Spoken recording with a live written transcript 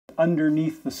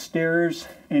underneath the stairs,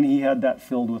 and he had that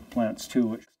filled with plants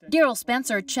too. Daryl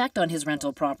Spencer checked on his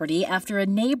rental property after a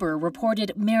neighbor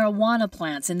reported marijuana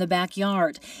plants in the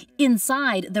backyard.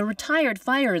 Inside, the retired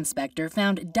fire inspector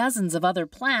found dozens of other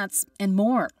plants and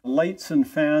more. Lights and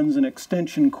fans and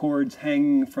extension cords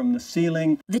hanging from the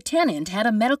ceiling. The tenant had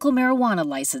a medical marijuana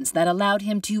license that allowed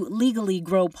him to legally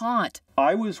grow pot.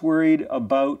 I was worried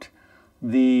about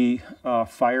the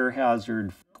fire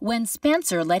hazard. When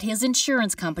Spencer let his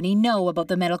insurance company know about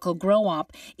the medical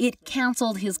grow-op, it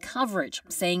canceled his coverage,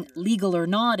 saying legal or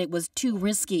not, it was too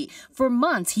risky. For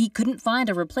months, he couldn't find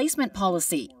a replacement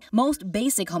policy. Most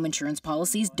basic home insurance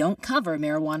policies don't cover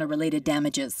marijuana-related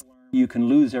damages. You can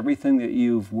lose everything that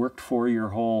you've worked for your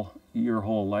whole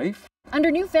life.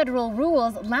 Under new federal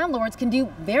rules, landlords can do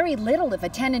very little if a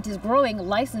tenant is growing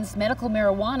licensed medical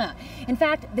marijuana. In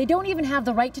fact, they don't even have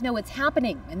the right to know it's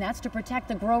happening, and that's to protect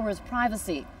the grower's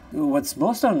privacy. What's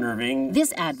most unnerving...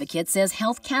 This advocate says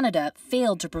Health Canada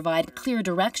failed to provide clear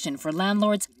direction for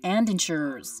landlords and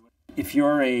insurers. If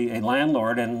you're a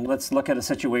landlord, and let's look at a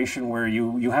situation where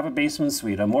you have a basement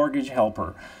suite, a mortgage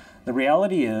helper. The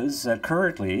reality is that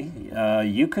currently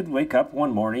you could wake up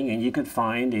one morning and you could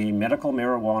find a medical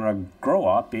marijuana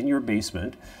grow-op in your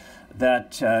basement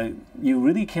that you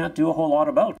really can't do a whole lot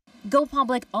about. Go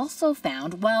Public also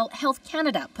found while Health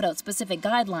Canada put out specific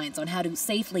guidelines on how to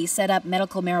safely set up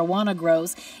medical marijuana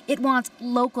grows, it wants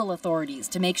local authorities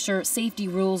to make sure safety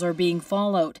rules are being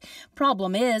followed.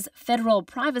 Problem is, federal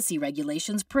privacy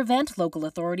regulations prevent local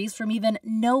authorities from even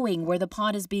knowing where the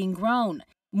pot is being grown.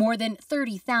 More than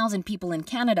 30,000 people in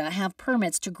Canada have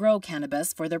permits to grow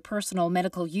cannabis for their personal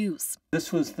medical use.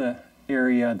 This was the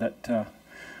area that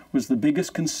was the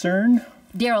biggest concern.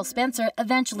 Daryl Spencer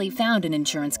eventually found an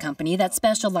insurance company that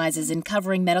specializes in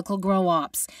covering medical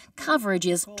grow-ops. Coverage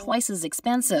is twice as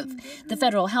expensive. The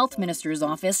federal health minister's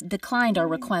office declined our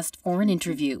request for an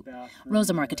interview.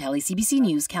 Rosa Marcatelli, CBC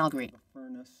News, Calgary.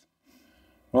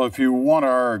 Well, if you want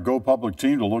our Go Public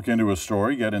team to look into a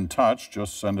story, get in touch.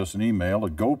 Just send us an email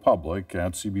at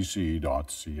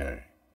gopublic@cbc.ca.